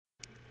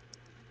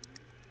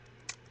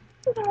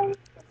you guys,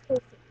 it's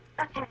Kaycee.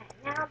 Okay,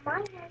 now my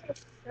hair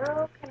is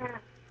so kind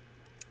of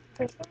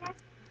craziness.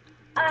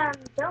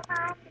 Don't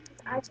mind because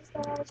I just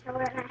got out of the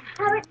shower and I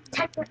haven't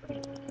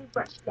technically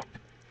brushed yet.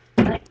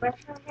 Like,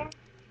 brushed my hair?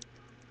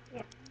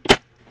 Yeah.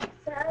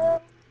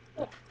 So,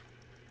 yeah.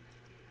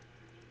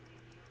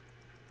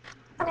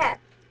 Okay.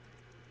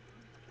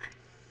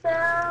 So,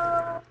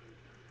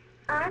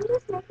 I'm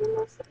just making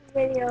this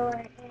video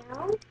right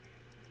now.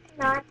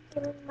 Not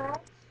doing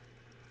much.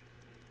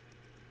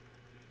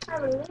 I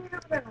really don't know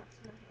what's in my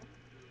hair.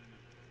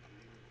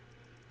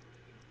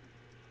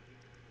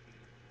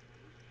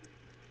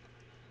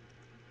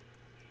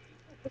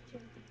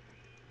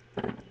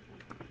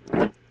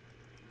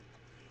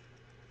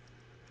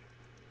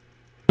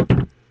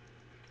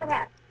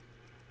 Okay.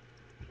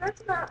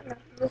 That's about enough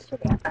for this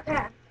video.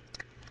 Okay.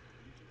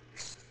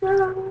 So,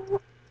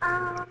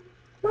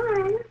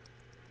 mine,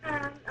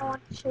 I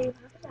want to show you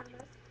my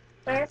pajamas.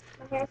 First,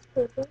 my hair is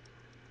poopy.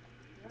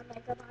 No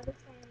makeup on the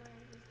same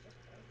line.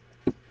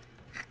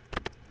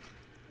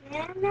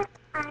 Then,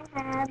 I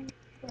have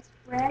this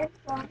red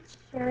long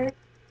shirt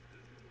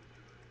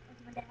of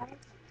my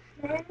dad's.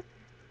 Then,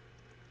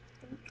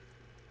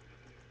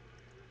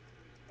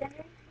 then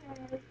I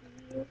have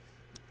these,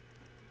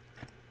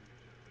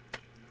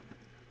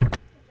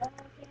 I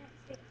can't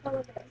see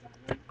polar bears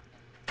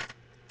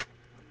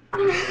on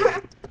me.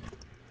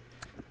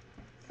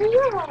 So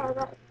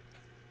yeah,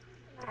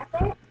 that's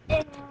it.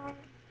 And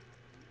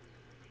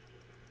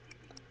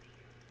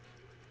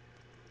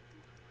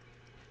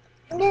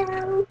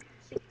no,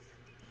 jeez,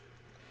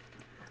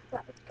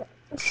 that was good.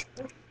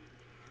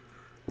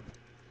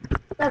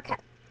 Okay,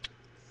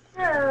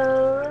 so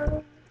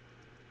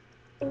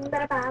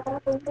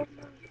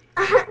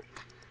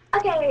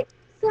okay,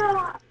 so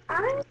I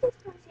just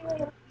want to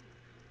do a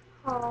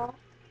haul.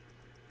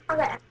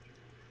 Okay,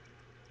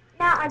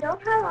 now I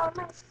don't have all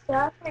my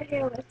stuff right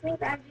here with me,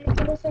 but I'm just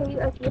going to show you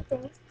a few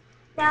things.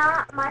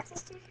 Now, my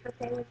sister's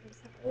birthday was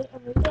recently,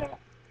 and we get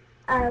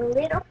a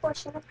little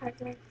portion of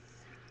presents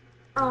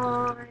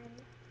on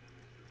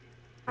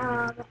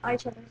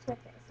each other's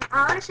birthdays. So I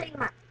want to show you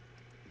mine.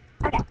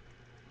 Okay.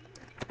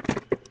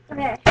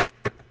 Okay.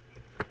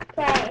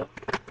 Okay.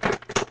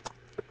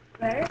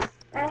 First,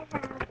 I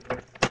have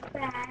this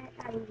bag.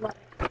 I love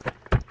it.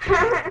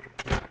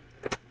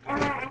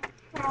 And I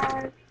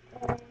have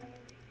a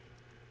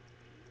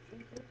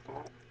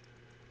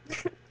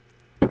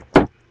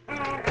and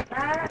I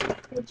got a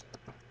fidget.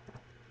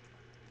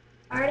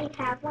 I already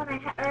have one. I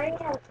already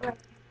have like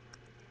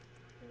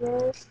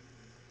this.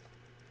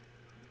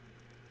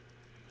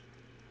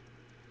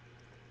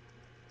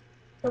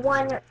 The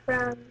one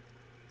from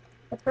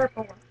the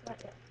purple one. Right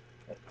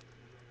there.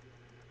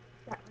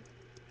 That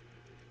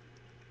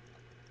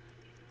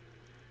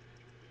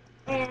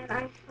one. And I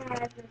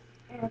have this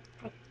in a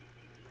pink.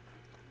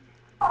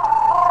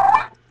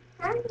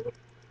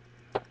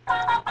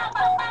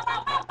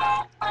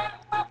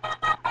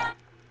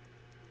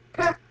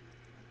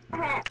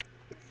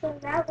 So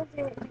that was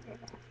it for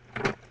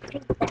that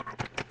pink bag.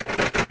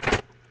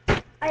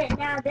 Okay,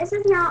 now this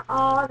is not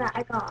all that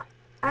I got.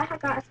 I have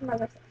got some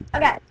other stuff.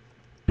 Okay,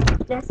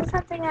 this is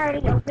something I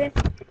already opened.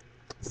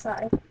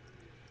 Sorry.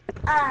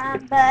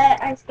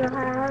 But I still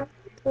have.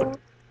 Well,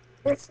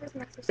 this is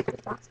my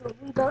sister's box. So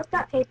we both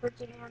got paper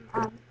jam.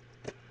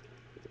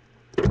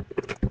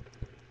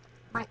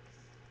 Mics.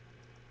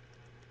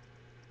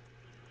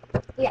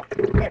 Yeah,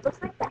 it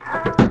looks like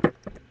that.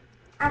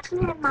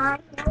 Actually, I have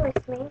mine here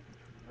with me.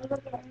 Let me go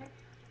get it.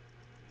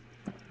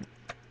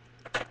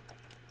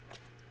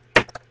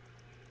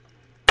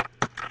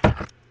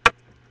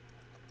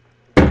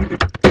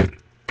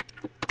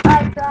 I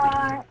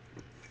got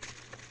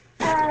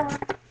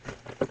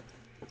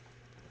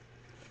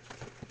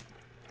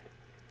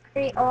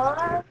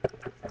Crayola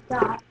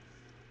dots.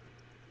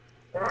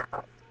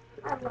 Wow,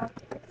 I love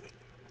this.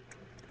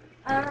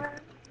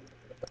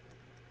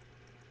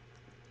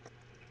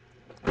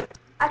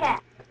 Okay,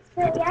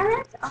 so yeah,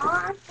 that's all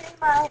I'm pretty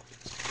much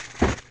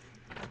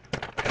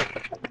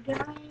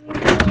going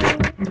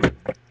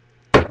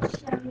to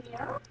show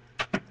you.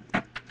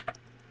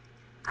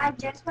 I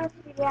just wanted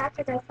to do that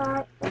because I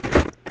thought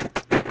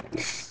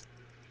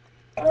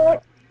it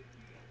would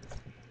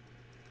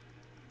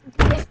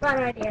be a fun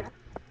idea.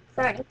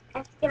 Sorry, I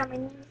have to get on my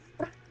knees.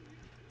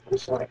 I'm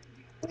short.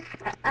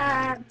 So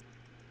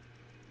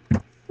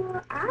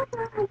I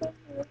thought I'd give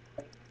you a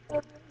quick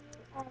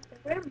overview of the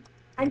room.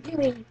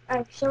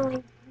 I'm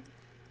showing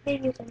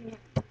videos in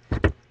here.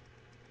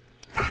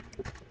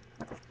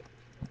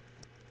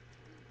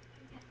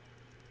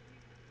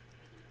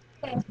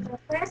 Okay, so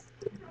first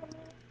behind me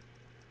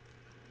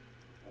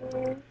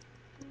is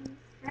these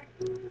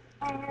curtains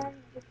and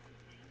this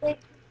big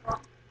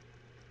wall.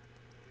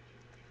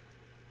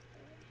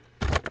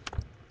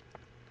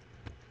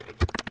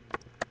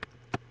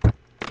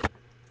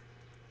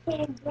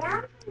 Okay,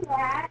 down from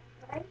that,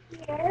 right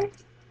here,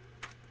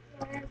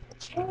 there's a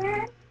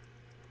chair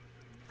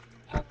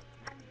and a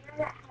mirror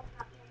that has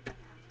not been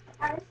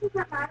now. This is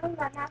not my room,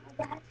 but not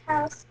my dad's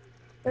house.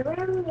 The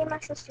room me and my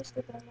sister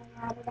sleep in, and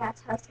now my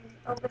dad's house is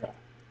over there.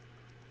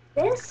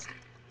 this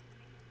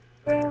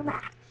room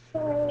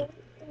actually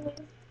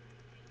is,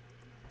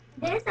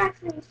 this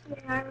actually used to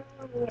be our room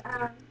where we,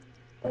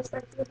 there's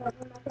like the bedroom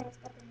and there's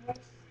stuff in this,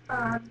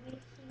 we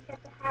heat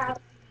at the house,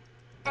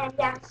 and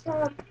yeah, so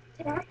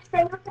today I'm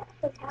staying up at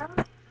his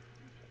house,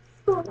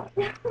 school right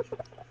now.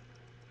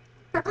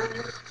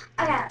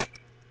 Okay,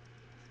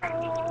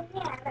 and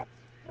yeah, that's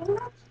pretty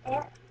much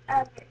it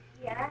over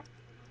here.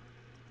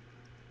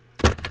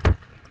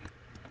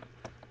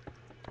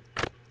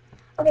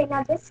 Okay,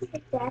 now this is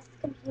the desk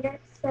computer,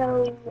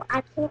 so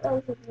I can't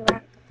really give you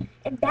around.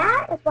 And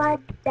that is why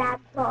Dad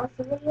calls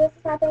the videos or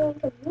something,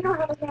 because we don't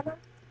have a camera.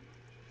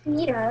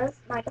 He does.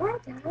 My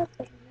dad does,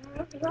 but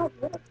no, he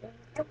don't do anything.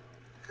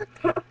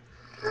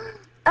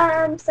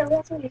 So we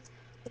have to use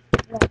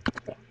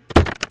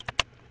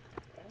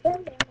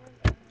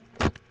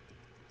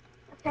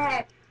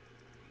okay.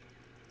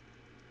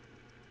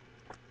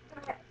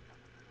 Okay.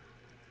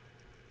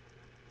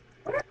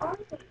 Where are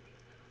we?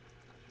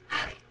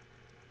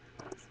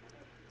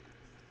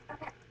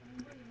 Okay.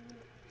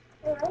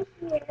 So right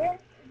here, there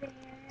is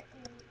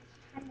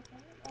kind of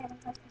thing, and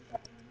I think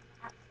that means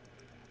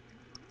absolutely.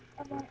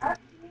 And then up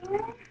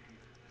here,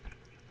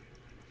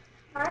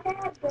 my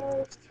dad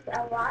goes to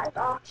a lot of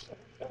auctions,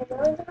 and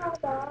those are all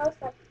dolls,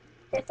 like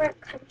different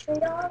country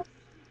dolls.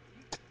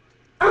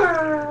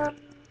 Um,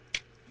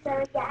 so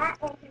yeah,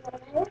 and he went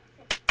over here.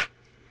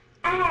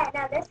 And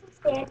now this is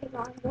standing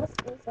on, this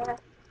is a,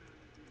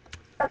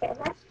 okay,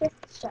 that's just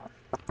the shelf.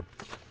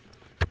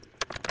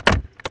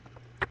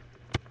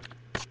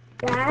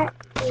 That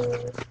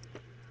is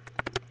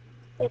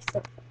this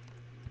sofa.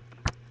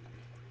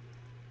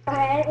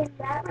 Okay, and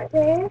that right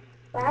there,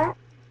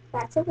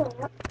 that's a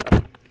lamp.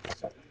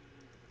 So,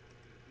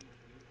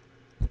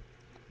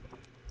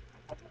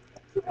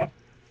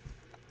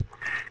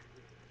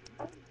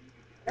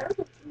 that was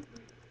the TV.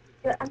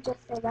 I'm just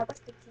saying, that was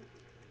the TV.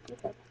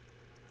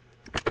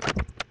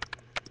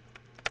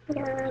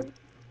 Okay.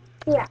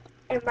 Yeah,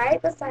 and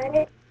right beside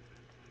it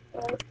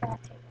is that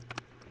table.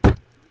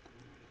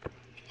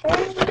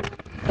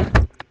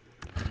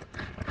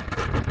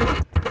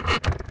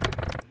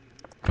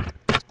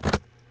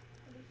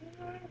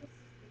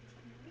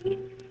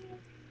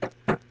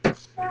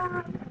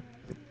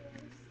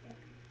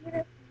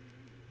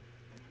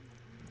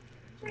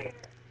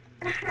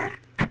 Okay.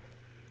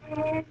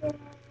 And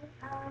then,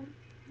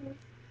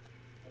 this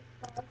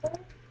closet,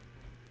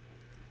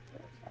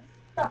 which has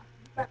stuff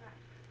behind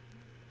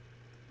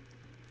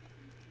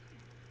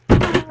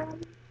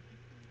it.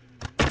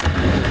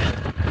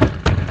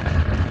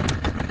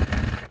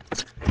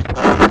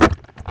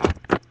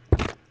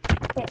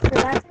 Okay, so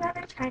that's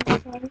another China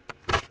thing.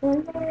 Then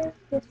there's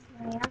this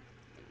lamp.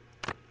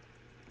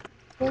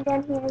 And then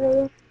here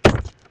there's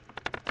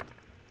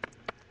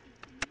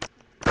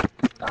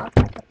stuff. I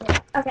can't do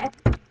that. Okay.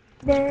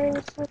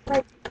 There's just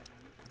like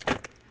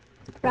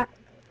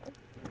wrapping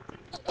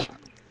paper.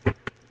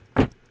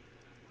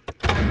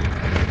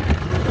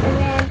 And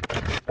then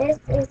this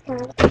is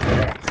kind of a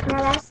computer.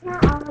 Now that's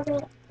not all of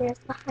it. There's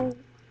behind.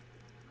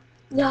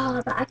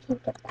 No, but I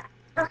can't get that.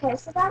 Okay,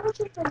 so that was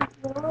just a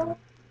little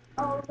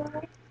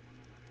overview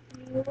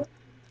of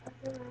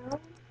the room.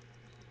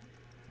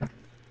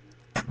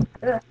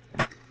 Ugh.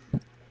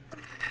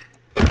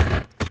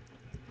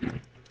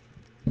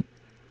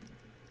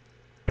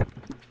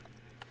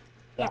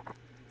 Yeah.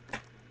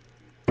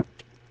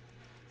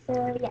 So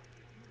yeah.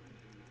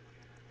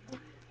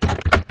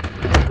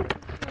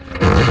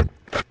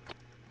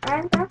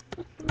 And that's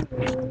the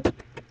TV.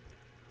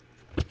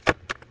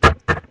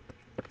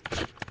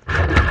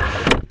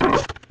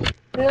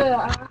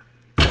 Ugh.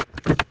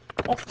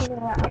 Let's figure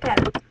it out. Okay.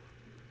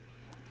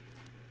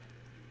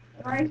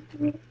 Right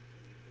here.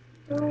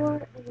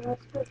 Door and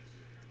let's switch.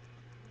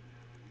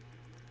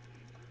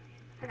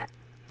 Okay.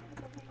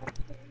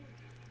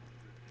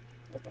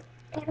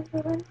 And if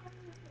we run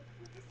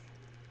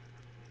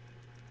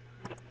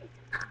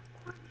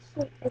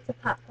it's a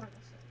popcorn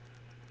machine.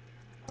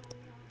 Oh,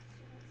 no,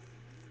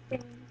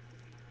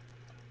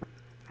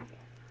 it's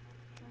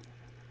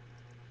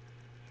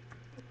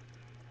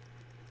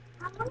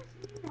I want to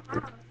see the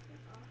house.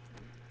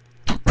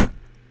 It's awesome.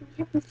 We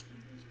have this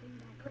huge thing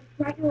that goes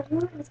right in the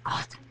room. It's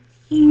awesome. It's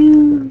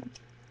huge.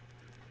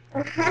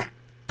 Okay.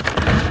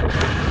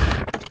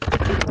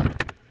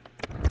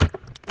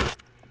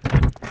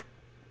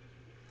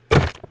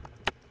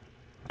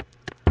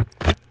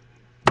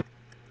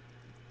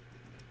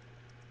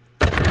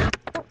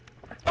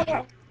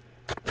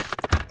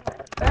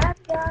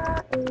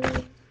 Backyard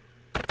is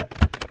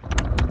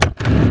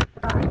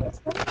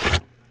obviously.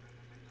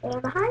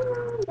 And behind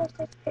them, there's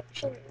this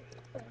picture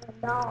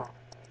of dolls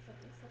and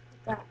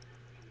stuff like that.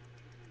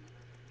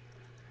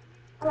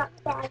 I like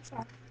the dad's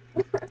house.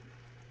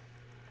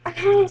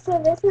 Okay, so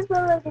this is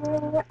what we're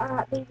doing.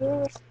 Be doing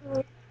this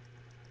for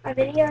our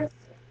videos.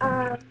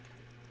 Um,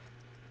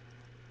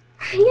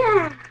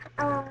 yeah.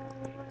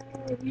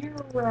 You.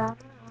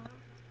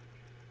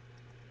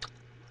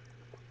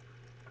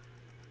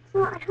 So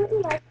I hope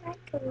you like that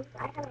because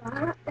I had a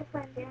lot of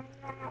fun doing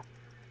that.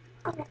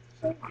 Oh, that's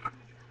so loud.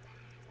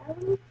 I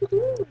need to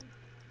do.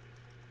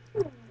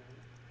 Hmm.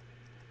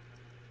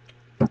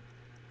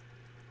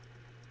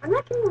 I'm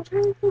not kidding. I'm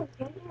trying to think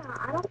right now.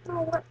 I don't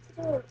know what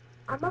to do.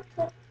 I'm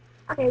upset.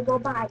 Okay, well,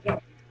 bye,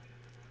 guys.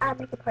 I'll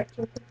make a part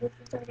two because this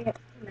is already at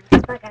 10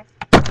 minutes. Bye,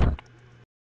 guys.